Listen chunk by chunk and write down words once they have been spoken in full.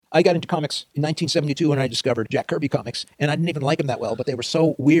I got into comics in 1972 when I discovered Jack Kirby comics, and I didn't even like him that well, but they were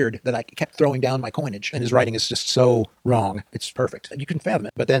so weird that I kept throwing down my coinage, and his writing is just so wrong. It's perfect. You can fathom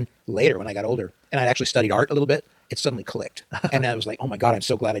it. But then later, when I got older, and I'd actually studied art a little bit, it suddenly clicked. And I was like, oh my God, I'm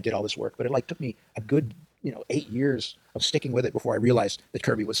so glad I did all this work. But it took me a good 8 years of sticking with it before I realized that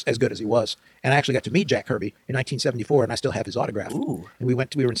Kirby was as good as he was. And I actually got to meet Jack Kirby in 1974, and I still have his autograph. Ooh. And we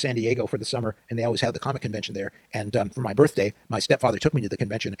were in San Diego for the summer, and they always had the comic convention there. And for my birthday, my stepfather took me to the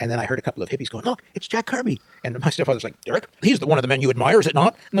convention, and then I heard a couple of hippies going, look, it's Jack Kirby. And my stepfather's like, Derek, he's one of the men you admire, is it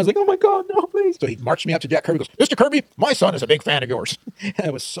not? And I was like, oh my God, no, please. So he marched me out to Jack Kirby, goes, Mr. Kirby, my son is a big fan of yours. And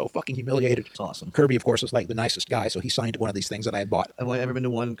I was so fucking humiliated. It's awesome. Kirby, of course, was like the nicest guy, so he signed one of these things that I had bought. I've only ever been to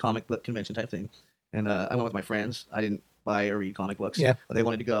one comic book convention type thing. And I went with my friends. I didn't buy or read comic books. Yeah. But they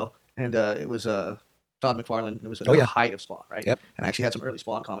wanted to go. And it was Todd McFarlane. It was Oh, yeah. the height of Spawn, right? Yep. And I actually had some early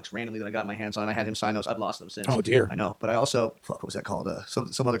Spawn comics randomly that I got my hands on. I had him sign those. I've lost them since. Oh, dear. I know. But I also, what was that called?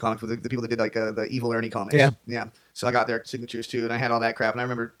 Some other comic for the people that did like the Evil Ernie comics. Yeah. Yeah. So I got their signatures too, and I had all that crap. And I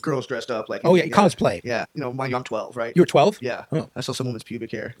remember girls dressed up like. Oh, yeah, cosplay. Yeah. Mind you, I'm 12, right? You were 12? Yeah. Oh. I saw some woman's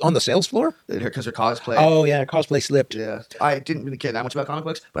pubic hair. On the sales floor? Because her cosplay. Oh, yeah, cosplay slipped. Yeah. I didn't really care that much about comic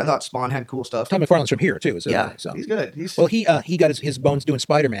books, but I thought Spawn had cool stuff. Todd McFarlane's from here, too. Isn't Yeah. he? So. He's good. Well, he got his bones doing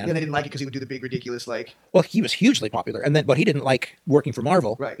Spider-Man. Yeah, they didn't like it because he would do the big, ridiculous, like... Well, he was hugely popular, but he didn't like working for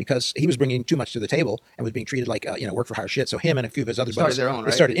Marvel, Right. Because he was bringing too much to the table and was being treated like work for hire shit. So him and a few of his other buddies their own, they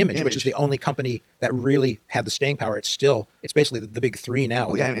right? started Image, which Image. is the only company that really had the staying power. It's basically the big three now.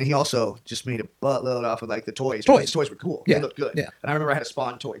 Oh, yeah, and he also just made a buttload off of like the toys. Toys. The toys were cool. Yeah. They looked good. Yeah. And I remember I had a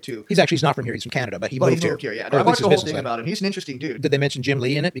Spawn toy too. He's not from here. He's from Canada, but he Well, moved he here. moved here, yeah. Or I at least watched the his whole business thing left. about him. He's an interesting dude. Did they mention Jim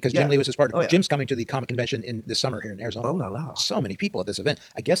Lee in it? Because Jim Yeah. Lee was his partner. Oh, yeah. Jim's coming to the comic convention in this summer here in Arizona. Oh, la la. So many people at this event.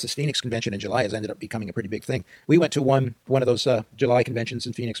 I guess this Phoenix convention in July has ended up becoming a pretty big thing. We went to one of those July conventions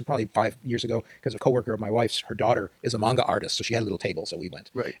in Phoenix probably 5 years ago because a coworker of my wife's, her daughter is a manga artist, so she had a little table, so we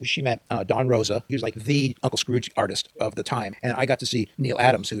went. Right. She met Don Rosa. He was like the Uncle Scrooge artist of the time, and I got to see Neil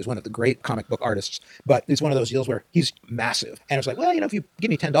Adams, who is one of the great comic book artists. But it's one of those deals where he's massive, and it's like, well, if you give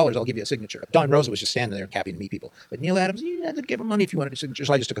me $10, I'll give you a signature. Don Rosa was just standing there happy to meet people, but Neil Adams, you had to give him money if you wanted a signature.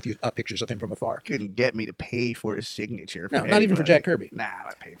 So I just took a few pictures of him from afar. Couldn't get me to pay for his signature. No, not even for Jack Kirby. Nah,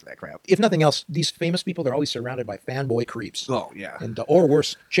 I paid for that crap. If nothing else, these famous people, they're always surrounded by fanboy creeps. Oh, yeah. And or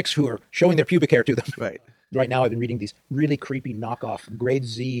worse, chicks who are showing their pubic hair to them. Right. Right now, I've been reading these really creepy knockoff grade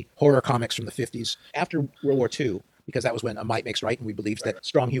Z horror comics from the 50s after World War II, because that was when a might makes right, and we believed that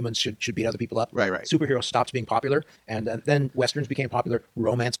strong humans should beat other people up. Right. Superheroes stopped being popular, and then Westerns became popular,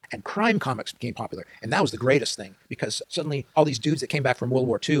 romance and crime comics became popular. And that was the greatest thing, because suddenly all these dudes that came back from World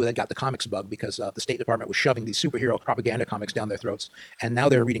War II, they got the comics bug because the State Department was shoving these superhero propaganda comics down their throats. And now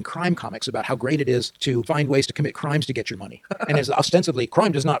they're reading crime comics about how great it is to find ways to commit crimes to get your money. And as ostensibly,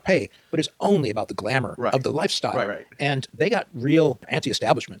 crime does not pay, but it's only about the glamour of the lifestyle. Right. And they got real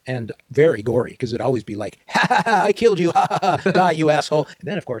anti-establishment and very gory, because it'd always be like, ha ha ha, I killed you, ha ha ha, die you asshole. And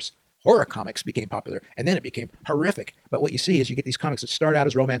then, of course, horror comics became popular, and then it became horrific. But what you see is you get these comics that start out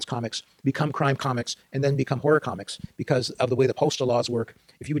as romance comics, become crime comics, and then become horror comics because of the way the postal laws work.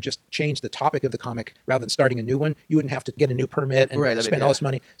 If you would just change the topic of the comic rather than starting a new one, you wouldn't have to get a new permit and spend all this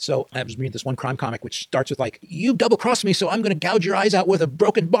money. So I was reading this one crime comic which starts with like, you double-crossed me, so I'm going to gouge your eyes out with a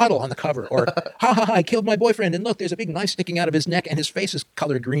broken bottle on the cover. Or, ha ha ha, I killed my boyfriend, and look, there's a big knife sticking out of his neck, and his face is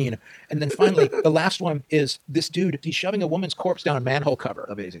colored green. And then finally, the last one is this dude, he's shoving a woman's corpse down a manhole cover.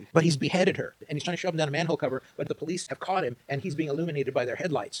 Amazing. But he's beheaded her, and he's trying to shove him down a manhole cover, but the police have caught him, and he's being illuminated by their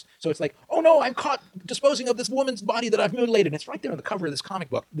headlights. So it's like, oh no, I'm caught disposing of this woman's body that I've mutilated. And it's right there on the cover of this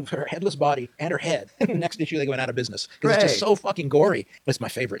comic book, her headless body and her head. And the next issue, they went out of business because it's just so fucking gory. It's my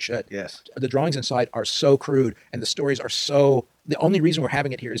favorite shit. Yes. The drawings inside are so crude, and the stories are so... The only reason we're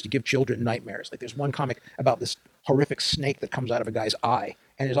having it here is to give children nightmares. Like there's one comic about this horrific snake that comes out of a guy's eye,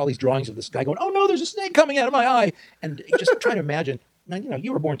 and there's all these drawings of this guy going, oh no, there's a snake coming out of my eye. And just try to imagine, now,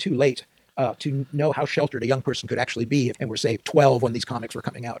 you were born too late to know how sheltered a young person could actually be, and we're, say, 12 when these comics were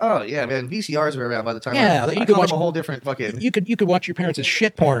coming out. Oh, yeah, man. VCRs were around by the time you could watch a whole different fucking... You could watch your parents'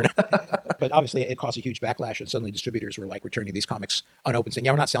 shit porn. But obviously it caused a huge backlash, and suddenly distributors were like returning these comics unopened, saying,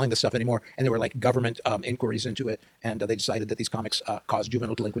 yeah, we're not selling this stuff anymore. And there were like government inquiries into it, and they decided that these comics caused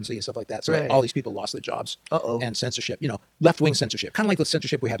juvenile delinquency and stuff like that. So all these people lost their jobs. And censorship, left-wing censorship, kind of like the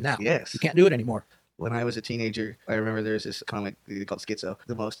censorship we have now. Yes. You can't do it anymore. When I was a teenager, I remember there's this comic called Schizo,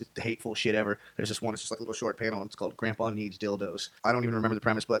 the most hateful shit ever. There's this one, it's just like a little short panel, and it's called Grandpa Needs Dildos. I don't even remember the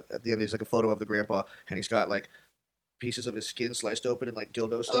premise, but at the end there's like a photo of the grandpa, and he's got like pieces of his skin sliced open and like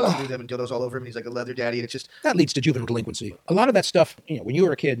dildos stuck through them and dildos all over him. And he's like a leather daddy, and it's just That leads to juvenile delinquency. A lot of that stuff, when you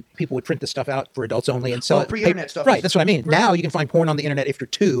were a kid, people would print this stuff out for adults only and sell it. Pre-internet stuff. Right, that's what I mean. Now you can find porn on the internet if you're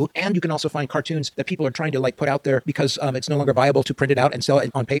 2, and you can also find cartoons that people are trying to like put out there because it's no longer viable to print it out and sell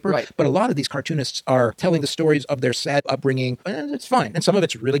it on paper. Right. But a lot of these cartoonists are telling the stories of their sad upbringing, and it's fine. And some of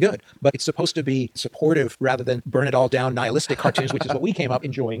it's really good, but it's supposed to be supportive rather than burn it all down nihilistic cartoons, which is what we came up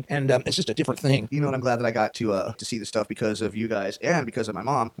enjoying. And it's just a different thing. You know what? I'm glad that I got to see the stuff because of you guys and because of my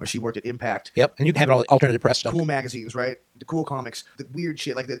mom, where she worked at Impact. Yep. And you can have all alternative press stuff. Cool magazines, right? The cool comics, the weird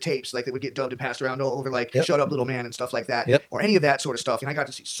shit, like the tapes, like that would get dubbed and passed around all over, like Shut Up Little Man and stuff like that, or any of that sort of stuff. And I got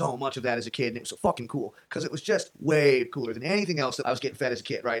to see so much of that as a kid, and it was so fucking cool because it was just way cooler than anything else that I was getting fed as a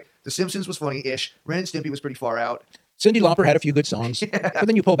kid, right? The Simpsons was funny-ish. Ren and Stimpy was pretty far out. Cyndi Lauper had a few good songs, but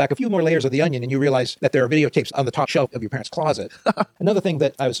then you pull back a few more layers of the onion and you realize that there are videotapes on the top shelf of your parents' closet. Another thing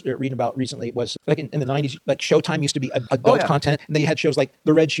that I was reading about recently was like in the 90s, like Showtime used to be adult content, and they had shows like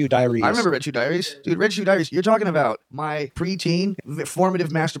The Red Shoe Diaries. I remember Red Shoe Diaries. Dude, Red Shoe Diaries, you're talking about my preteen formative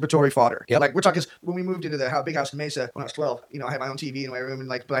masturbatory fodder. Yep. Like we're talking when we moved into the big house in Mesa when I was 12, I had my own TV in my room, and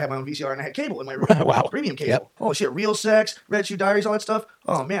but I had my own VCR and I had cable in my room. Wow. Premium cable. Yep. Oh shit, Real Sex, Red Shoe Diaries, all that stuff.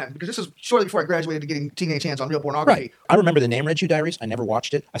 Oh man, because this was shortly before I graduated to getting teenage hands on real pornography. Right. I remember the name Red Shoe Diaries. I never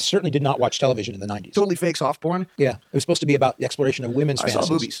watched it. I certainly did not watch television in the 90s. Totally fake soft porn. Yeah. It was supposed to be about the exploration of women's fantasies. I saw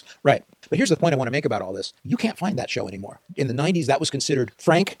boobies. Right. But here's the point I want to make about all this. You can't find that show anymore. In the 90s, that was considered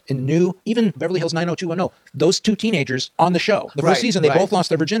frank and new. Even Beverly Hills 90210, those 2 teenagers on the show. The first season, they both lost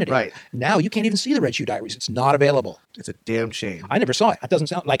their virginity. Right. Now you can't even see the Red Shoe Diaries. It's not available. It's a damn shame. I never saw it. It doesn't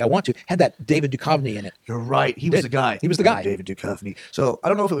sound like I want to. Had that David Duchovny in it. You're right. He was the guy. He was the guy. David Duchovny. So I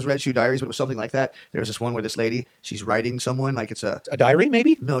don't know if it was Red Shoe Diaries, but it was something like that. There was this one where this lady, she's writing someone like it's a diary,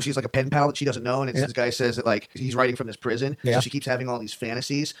 maybe? No, she's like a pen pal that she doesn't know, and this guy says that like he's writing from this prison. Yeah. So she keeps having all these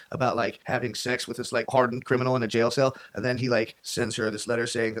fantasies about like having sex with this like hardened criminal in a jail cell, and then he like sends her this letter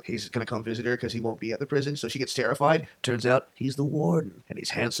saying that he's gonna come visit her because he won't be at the prison. So she gets terrified. Turns out he's the warden, and he's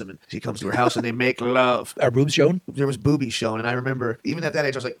handsome, and she comes to her house and they make love. Are boobs shown? There was boobies shown, and I remember even at that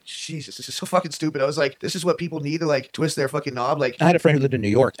age I was like, Jesus, this is so fucking stupid. I was like, this is what people need to like twist their fucking knob. Like I had a friend who lived in New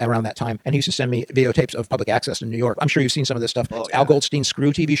York around that time, and he used to send me videotapes of public access in New York. I'm sure you've seen some of this stuff. Oh, Al Goldstein's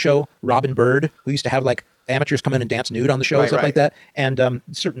Screw TV show, Robin Bird, who used to have like amateurs come in and dance nude on the show and stuff like that. And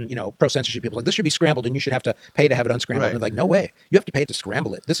certain, pro-censorship people like, this should be scrambled and you should have to pay to have it unscrambled. And they're like, no way. You have to pay to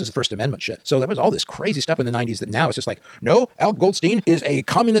scramble it. This is First Amendment shit. So there was all this crazy stuff in the 90s that now it's just like, no, Al Goldstein is a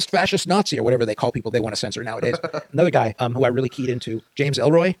communist, fascist, Nazi, or whatever they call people they want to censor nowadays. Another guy who I really keyed into, James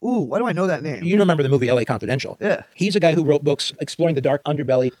Ellroy. Ooh, why do I know that name? You remember the movie L.A. Confidential? Yeah. He's a guy who wrote books exploring the dark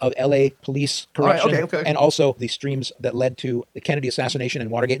underbelly of L.A. police corruption and also the streams that led to the Kennedy assassination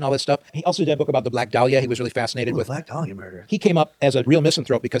and Watergate and all that stuff. He also did a book about the Black Dahlia. He was really fascinated with Black Dahlia murder. He came up as a real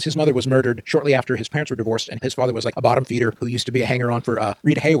misanthrope because his mother was murdered shortly after his parents were divorced, and his father was like a bottom feeder who used to be a hanger-on for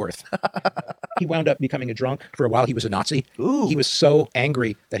Rita Hayworth. He wound up becoming a drunk. For a while, he was a Nazi. Ooh. He was so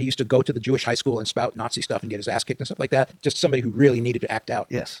angry that he used to go to the Jewish high school and spout Nazi stuff and get his ass kicked and stuff like that. Just somebody who really needed to act out.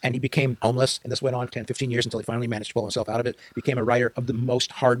 Yes. And he became homeless, and this went on 10, 15 years until he finally managed to pull himself out of it. Became a writer of the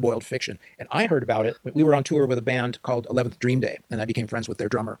most hard-boiled fiction. And I heard about it. We were on tour with a band called 11th Dream Day, and I became friends with their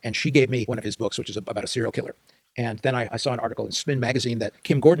drummer. And she gave me one of his books, which is about a serial killer. And then I saw an article in Spin magazine that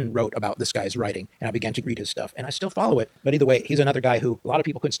Kim Gordon wrote about this guy's writing, and I began to read his stuff, and I still follow it. But either way, he's another guy who a lot of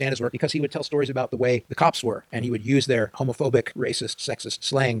people couldn't stand his work because he would tell stories about the way the cops were, and he would use their homophobic, racist, sexist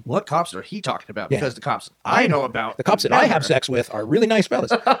slang. What cops are he talking about? Yeah. Because the cops I know about, the cops that I have sex with are really nice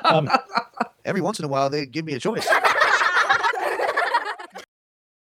fellas. Every once in a while, they give me a choice.